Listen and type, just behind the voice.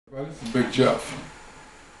Well, this is Big Jeff.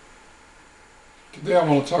 Today I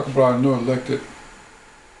want to talk about our new elected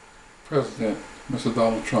president, Mr.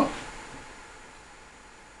 Donald Trump.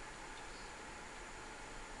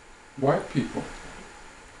 White people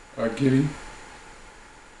are giddy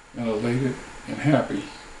and elated and happy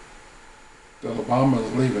that Obama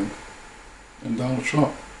is leaving and Donald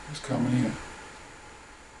Trump is coming in.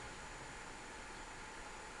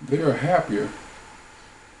 They are happier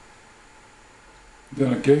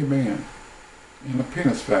than a gay man in a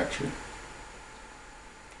penis factory.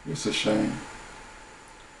 It's a shame.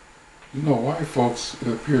 You know, white folks, it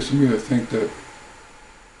appears to me, to think that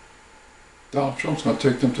Donald Trump's going to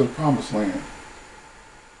take them to the promised land.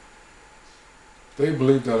 They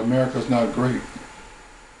believe that America's not great.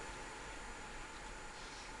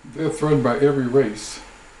 They're threatened by every race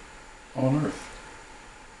on earth.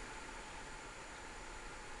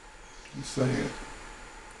 You say it.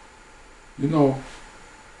 You know,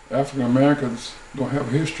 African Americans don't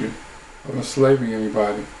have a history of enslaving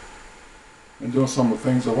anybody and doing some of the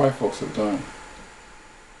things that white folks have done.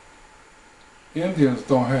 Indians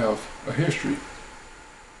don't have a history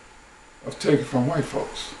of taking from white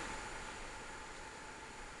folks.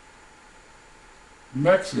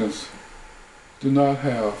 Mexicans do not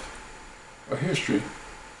have a history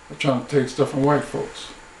of trying to take stuff from white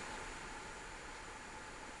folks.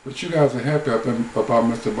 But you guys are happy about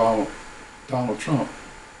Mr. Donald Trump.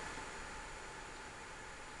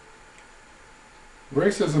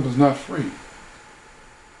 Racism is not free.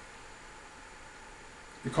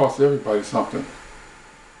 It costs everybody something.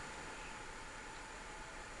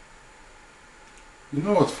 You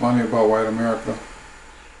know what's funny about white America?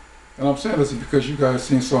 And I'm saying this because you guys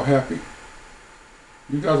seem so happy.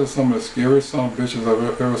 You guys are some of the scariest son of bitches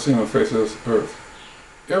I've ever seen on the face of this earth.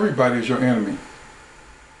 Everybody is your enemy.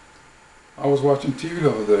 I was watching TV the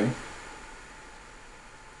other day.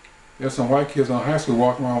 There's some white kids in high school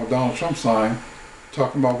walking around with Donald Trump sign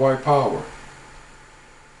talking about white power.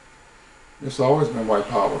 It's always been white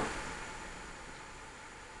power.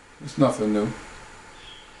 It's nothing new.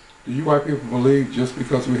 Do you white people believe just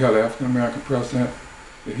because we had an African American president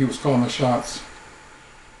that he was calling the shots?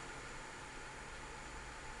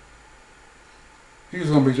 He's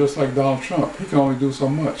going to be just like Donald Trump. He can only do so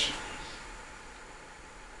much.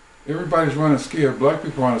 Everybody's running scared. Black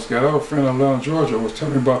people are running scared. I have a friend in Atlanta, Georgia, who was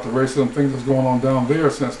telling me about the racism things that's going on down there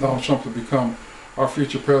since Donald Trump has become our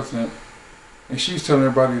future president. And she's telling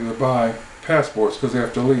everybody to buy passports because they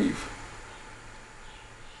have to leave.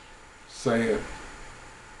 Say it.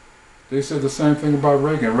 They said the same thing about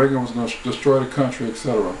Reagan. Reagan was going to destroy the country,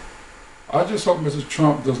 etc. I just hope Mr.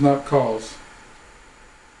 Trump does not cause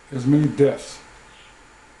as many deaths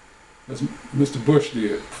as Mr. Bush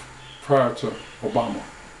did prior to Obama.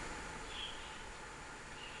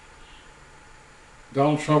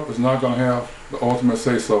 Donald Trump is not going to have the ultimate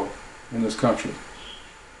say-so in this country.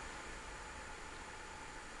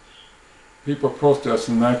 People are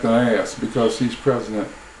protesting and acting ass because he's president.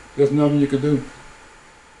 There's nothing you can do.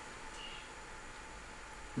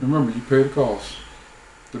 Remember, you pay the cost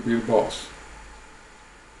to be the boss.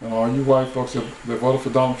 And all you white folks that voted for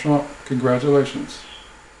Donald Trump, congratulations.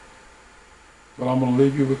 But I'm going to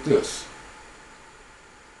leave you with this.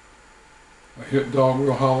 A hit dog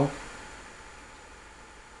will holler,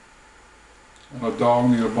 and a dog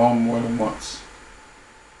need a bone more than once.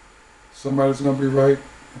 Somebody's going to be right,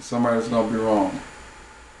 and somebody's going to be wrong.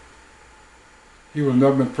 He would have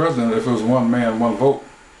never been president if it was one man, one vote.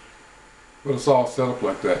 But it's all set up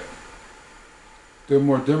like that. There are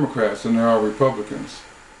more Democrats than there are Republicans.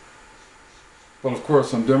 But of course,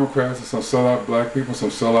 some Democrats and some sellout black people, some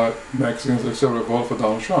sellout Mexicans, etc. voted for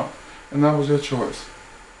Donald Trump. And that was their choice.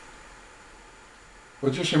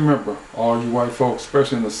 But just remember, all you white folks,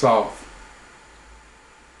 especially in the South,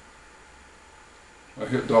 a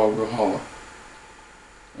hit dog will holler.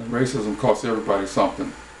 And racism costs everybody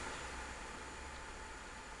something.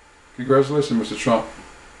 Congratulations, Mr. Trump.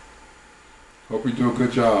 Hope you do a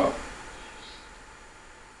good job.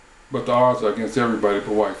 But the odds are against everybody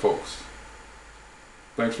but white folks.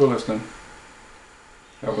 Thanks for listening.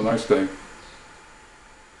 Have a nice day.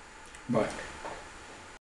 Bye.